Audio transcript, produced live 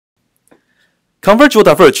Converge or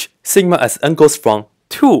diverge, sigma as n goes from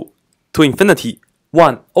 2 to infinity,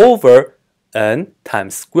 1 over n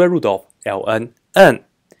times square root of ln n.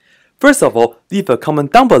 First of all, leave a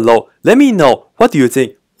comment down below. Let me know, what do you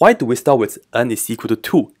think? Why do we start with n is equal to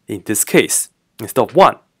 2 in this case instead of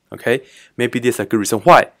 1? Okay, maybe there's a good reason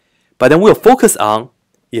why. But then we'll focus on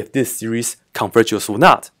if this series converges or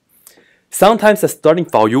not. Sometimes the starting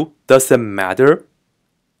value doesn't matter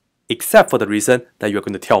except for the reason that you're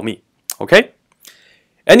going to tell me. Okay?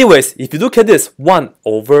 Anyways, if you look at this 1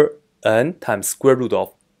 over n times square root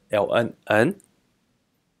of ln n,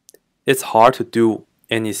 it's hard to do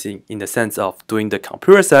anything in the sense of doing the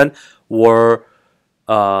comparison or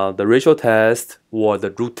the ratio test or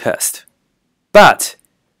the root test. But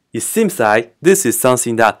it seems like this is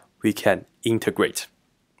something that we can integrate.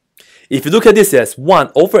 If you look at this as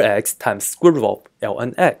 1 over x times square root of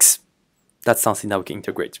ln x, that's something that we can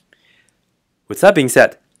integrate. With that being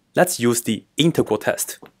said, let's use the integral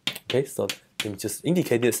test. Okay, so let me just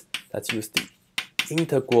indicate this. Let's use the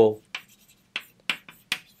integral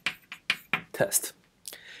test.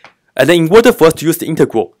 And then in order for us to use the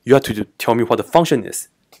integral, you have to tell me what the function is.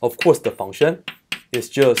 Of course, the function is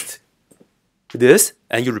just this,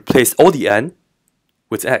 and you replace all the n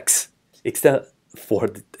with x, except for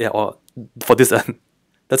this n.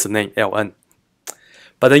 That's the name, ln.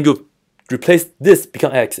 But then you replace this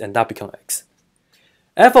become x, and that become x.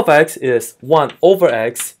 F of x is 1 over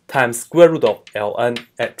x times square root of ln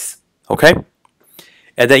x. Okay?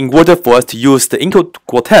 And then in order for us to use the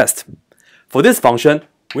integral test, for this function,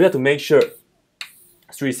 we have to make sure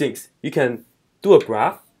 3 things. You can do a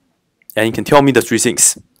graph, and you can tell me the 3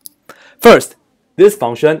 things. First, this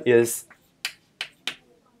function is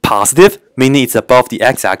positive, meaning it's above the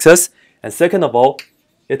x-axis. And second of all,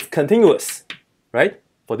 it's continuous, right,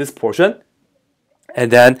 for this portion.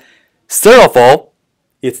 And then third of all,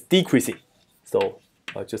 it's decreasing. So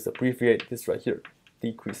I'll just abbreviate this right here,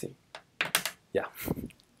 decreasing. Yeah.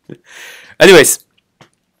 Anyways,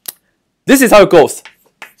 this is how it goes.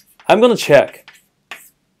 I'm going to check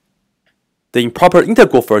the improper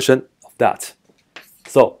integral version of that.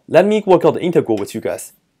 So let me work out the integral with you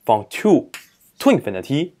guys. From 2 to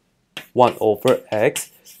infinity, 1 over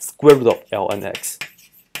x square root of ln x.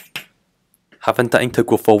 Haven't done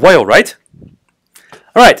integral for a while, right?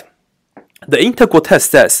 Alright, the integral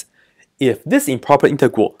test says if this improper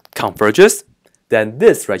integral converges, then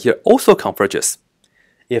this right here also converges.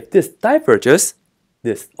 If this diverges,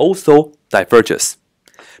 this also diverges.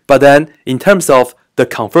 But then in terms of the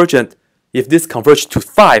convergent, if this converges to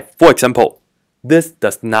 5, for example, this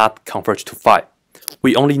does not converge to 5.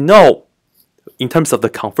 We only know in terms of the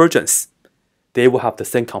convergence, they will have the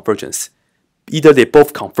same convergence. Either they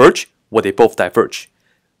both converge or they both diverge.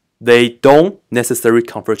 They don't necessarily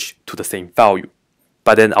converge to the same value.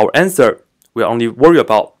 But then our answer, we only worry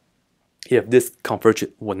about if this converges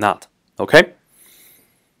or not. Okay?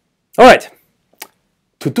 Alright.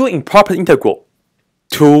 To do improper integral,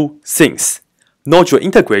 2 things. Know your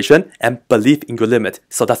integration and believe in your limit.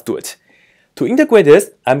 So let's do it. To integrate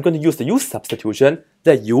this, I'm going to use the u substitution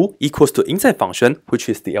that u equals to inside function, which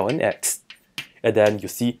is the ln x. And then you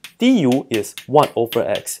see du is 1 over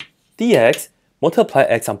x. dx, multiply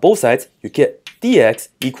x on both sides, you get dx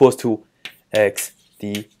equals to x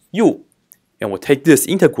du. And we'll take this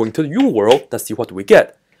integral into the u world. Let's see what we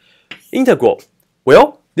get. Integral.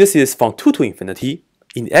 Well, this is from 2 to infinity.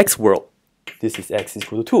 In the x world, this is x is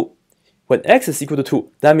equal to 2. When x is equal to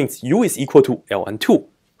 2, that means u is equal to ln 2.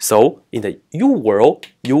 So in the u world,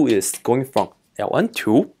 u is going from ln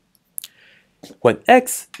 2. When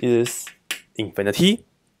x is infinity,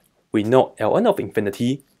 we know ln of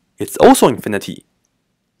infinity is also infinity.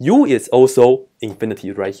 U is also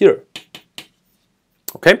infinity right here.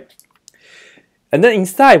 Okay? And then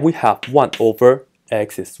inside we have 1 over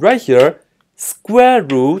x is right here. Square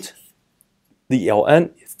root, the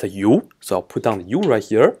ln is the u, so I'll put down the u right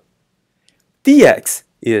here. Dx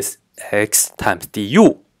is x times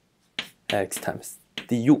du. X times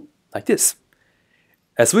du, like this.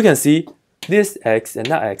 As we can see, this x and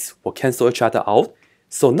that x will cancel each other out.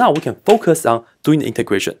 So now we can focus on doing the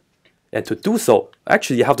integration. And to do so,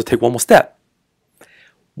 actually you have to take one more step.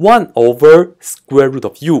 1 over square root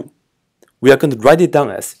of u. We are going to write it down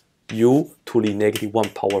as u to the negative 1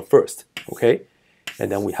 power first. Okay? And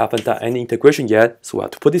then we haven't done any integration yet, so we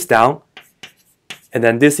have to put this down. And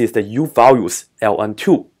then this is the u values,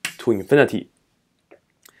 ln2 to infinity.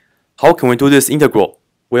 How can we do this integral?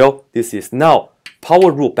 Well, this is now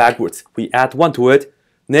power rule backwards. We add 1 to it.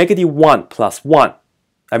 Negative 1 plus 1.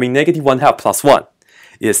 I mean negative 1/2 plus 1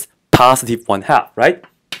 is positive 1/2, right?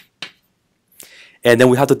 And then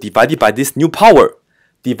we have to divide it by this new power.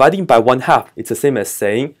 dividing by 1/2, it's the same as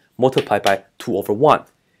saying multiply by 2/1.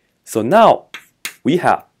 So now we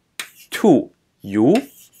have 2u,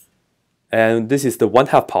 and this is the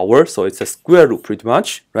 1/2 power, so it's a square root pretty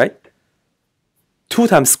much, right? 2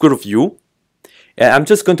 times square root of u, and I'm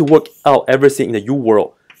just going to work out everything in the u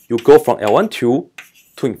world. You go from L12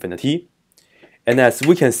 to infinity, and as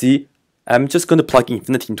we can see, I'm just going to plug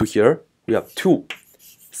infinity into here. We have 2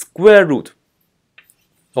 square root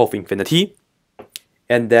of infinity,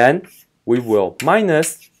 and then we will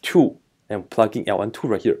minus 2 and plug in L12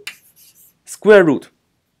 right here. Square root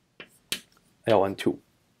L12,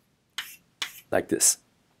 like this.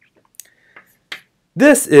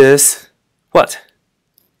 This is what?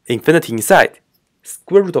 Infinity inside.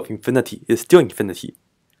 Square root of infinity is still infinity.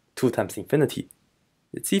 2 times infinity.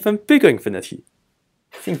 It's even bigger infinity.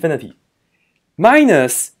 It's infinity.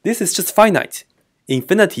 Minus, this is just finite.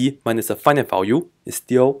 Infinity minus a finite value is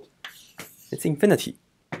still, it's infinity.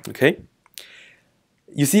 Okay?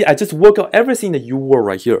 You see, I just work out everything in the u world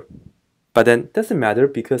right here. But then it doesn't matter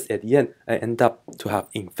because at the end, I end up to have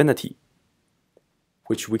infinity,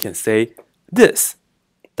 which we can say this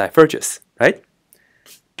diverges, right?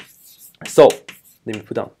 So let me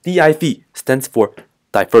put down div stands for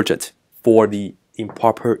divergent for the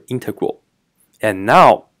improper integral. And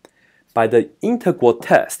now, by the integral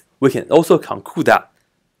test, we can also conclude that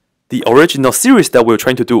the original series that we're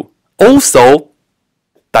trying to do also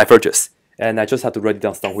diverges. And I just have to write it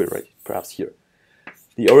down somewhere, right? Perhaps here.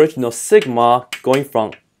 The original sigma going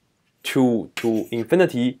from 2 to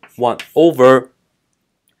infinity 1 over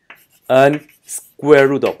n square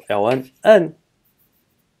root of ln n.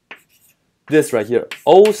 This right here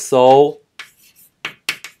also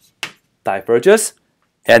diverges,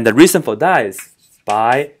 and the reason for that is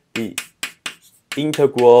by the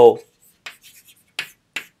integral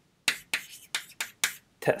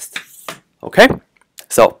test. Okay,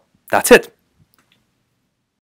 so that's it.